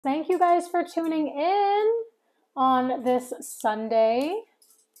Thank you guys for tuning in on this Sunday.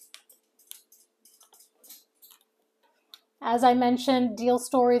 As I mentioned, Deal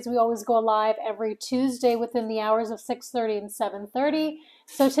Stories, we always go live every Tuesday within the hours of 6:30 and 7:30.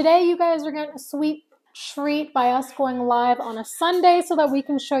 So today you guys are getting a sweet treat by us going live on a Sunday so that we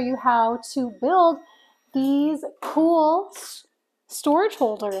can show you how to build these cool storage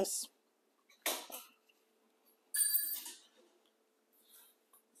holders.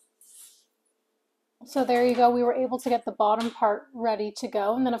 So there you go. We were able to get the bottom part ready to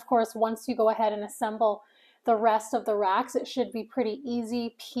go. And then of course, once you go ahead and assemble the rest of the racks, it should be pretty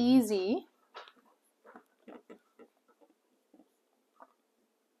easy peasy.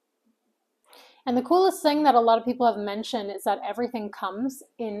 And the coolest thing that a lot of people have mentioned is that everything comes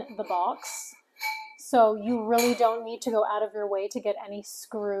in the box. So you really don't need to go out of your way to get any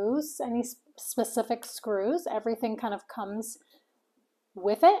screws, any specific screws. Everything kind of comes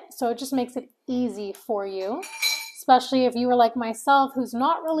with it. So it just makes it easy for you, especially if you were like myself, who's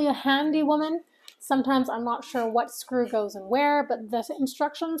not really a handy woman. Sometimes I'm not sure what screw goes in where, but the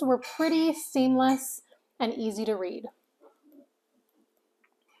instructions were pretty seamless and easy to read.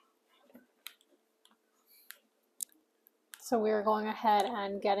 So we're going ahead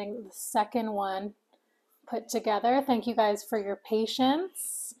and getting the second one put together. Thank you guys for your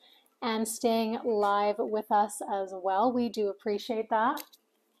patience and staying live with us as well. We do appreciate that.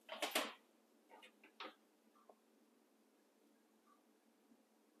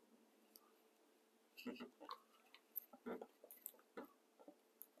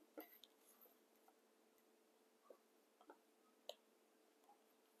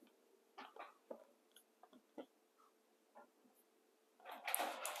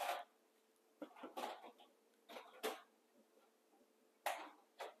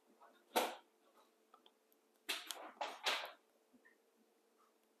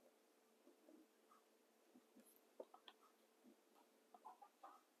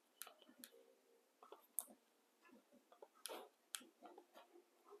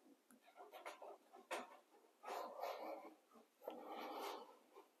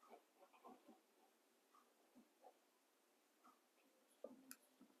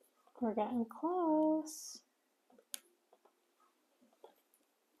 We're getting close.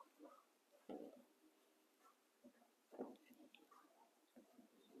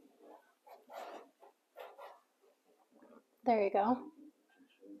 There you go.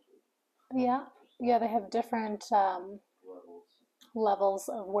 Yeah, they have different levels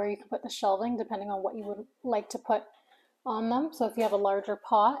of where you can put the shelving depending on what you would like to put on them. So if you have a larger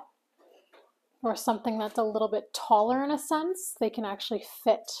pot or something that's a little bit taller in a sense, they can actually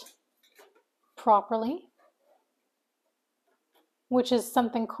fit properly, which is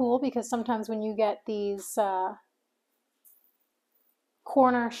something cool because sometimes when you get these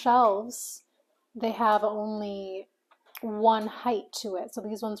corner shelves, they have only one height to it. So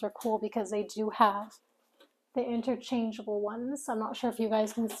these ones are cool because they do have the interchangeable ones. I'm not sure if you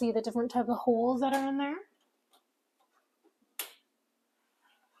guys can see the different type of holes that are in there.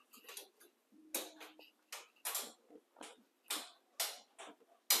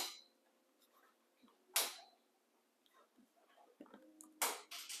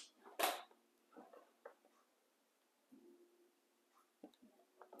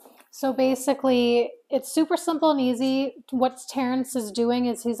 So basically, it's super simple and easy. What Terrence is doing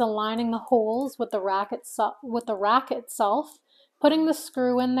is he's aligning the holes with the rack itself, putting the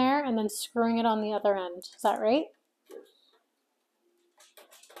screw in there, and then screwing it on the other end. Is that right?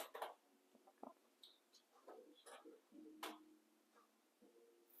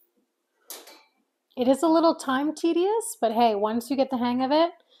 It is a little time tedious, but hey, once you get the hang of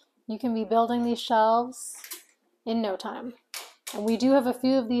it, you can be building these shelves in no time. And we do have a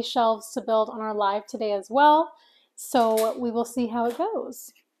few of these shelves to build on our live today as well, so we will see how it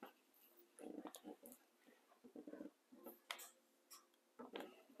goes.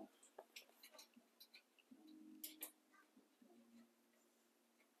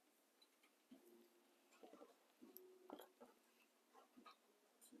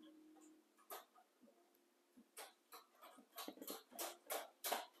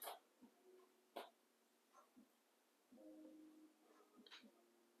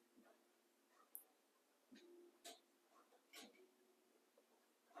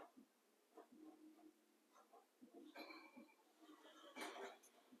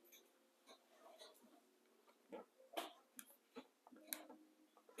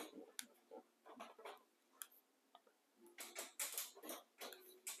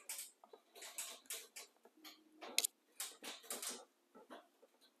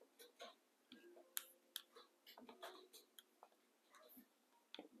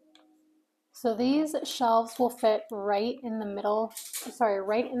 So these shelves will fit right in the middle, sorry,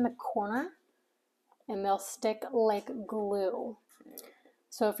 right in the corner, and they'll stick like glue.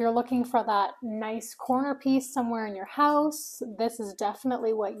 So if you're looking for that nice corner piece somewhere in your house, this is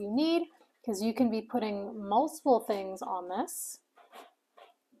definitely what you need, because you can be putting multiple things on this.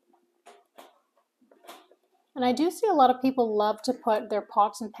 And I do see a lot of people love to put their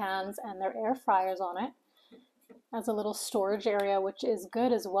pots and pans and their air fryers on it as a little storage area, which is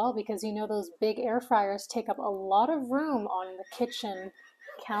good as well, because you know those big air fryers take up a lot of room on the kitchen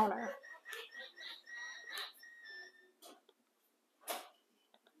counter.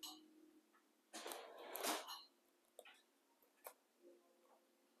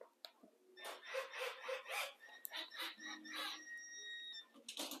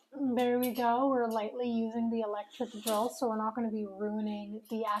 There we go. We're lightly using the electric drill, so we're not going to be ruining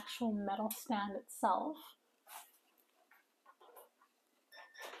the actual metal stand itself.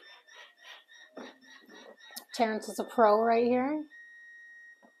 Terrence is a pro right here.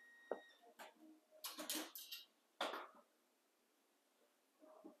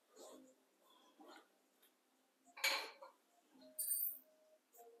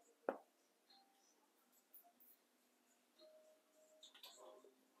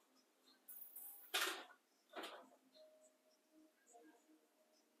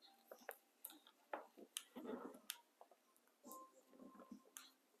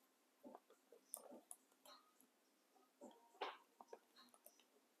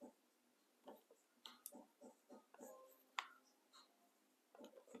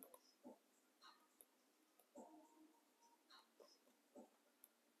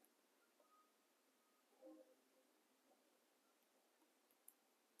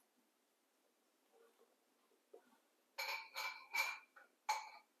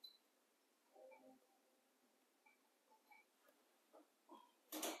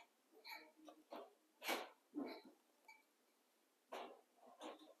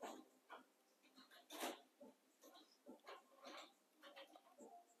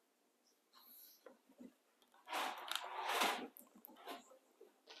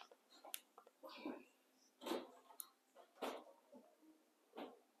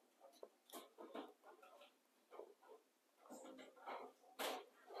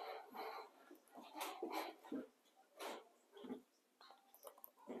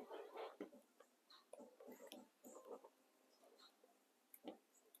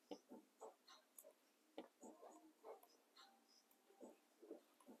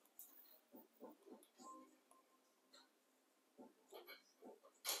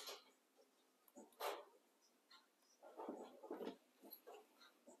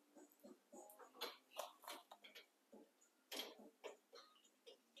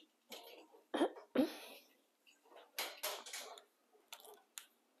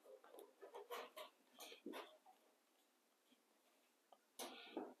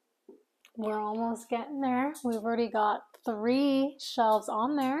 We're almost getting there. We've already got 3 shelves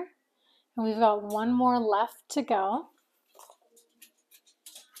on there, and we've got 1 more left to go.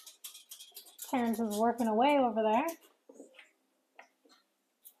 Terrence is working away over there.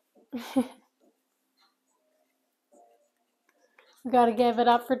 We got to give it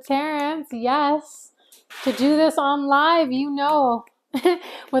up for Terrence. Yes. To do this on live, you know,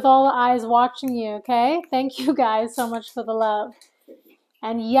 with all the eyes watching you, okay? Thank you guys so much for the love.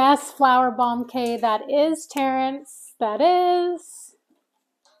 And yes, Flower Bomb K, that is Terrence. That is.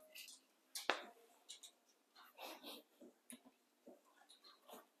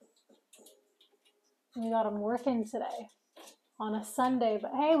 We got him working today on a Sunday.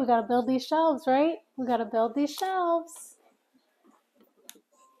 But hey, we got to build these shelves, right? We got to build these shelves.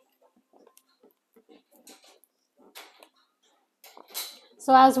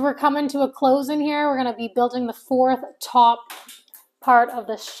 So as we're coming to a close in here, we're going to be building the 4th top part of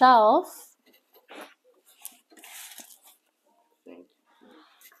the shelf.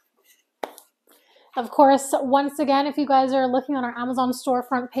 Of course, once again, if you guys are looking on our Amazon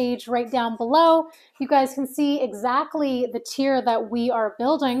storefront page right down below, you guys can see exactly the tier that we are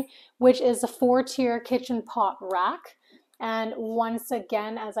building, which is a 4-tier kitchen pot rack. And once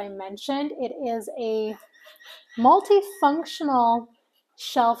again, as I mentioned, it is a multifunctional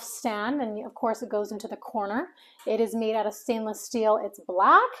shelf stand, and of course it goes into the corner. It is made out of stainless steel. It's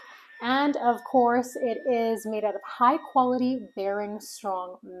black. And of course, it is made out of high quality, bearing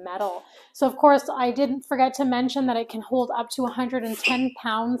strong metal. So of course, I didn't forget to mention that it can hold up to 110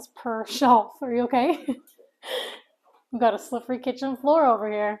 pounds per shelf. Are you okay? We've got a slippery kitchen floor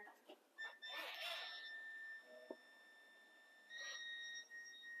over here.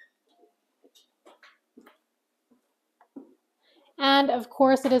 And of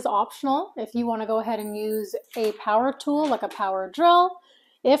course, it is optional if you want to go ahead and use a power tool like a power drill.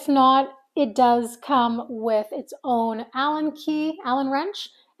 If not, it does come with its own Allen key, Allen wrench,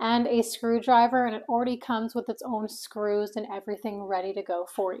 and a screwdriver, and it already comes with its own screws and everything ready to go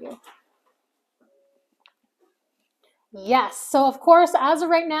for you. Yes, so of course, as of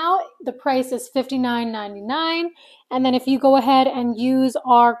right now, the price is $59.99. And then if you go ahead and use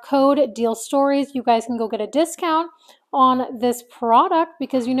our code Dealstories, you guys can go get a discount on this product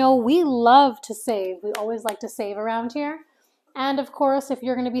because you know we love to save. We always like to save around here. And of course, if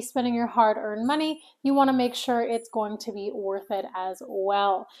you're going to be spending your hard-earned money, you want to make sure it's going to be worth it as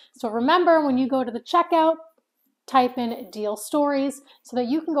well. So remember, when you go to the checkout, type in Dealstories so that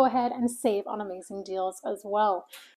you can go ahead and save on amazing deals as well.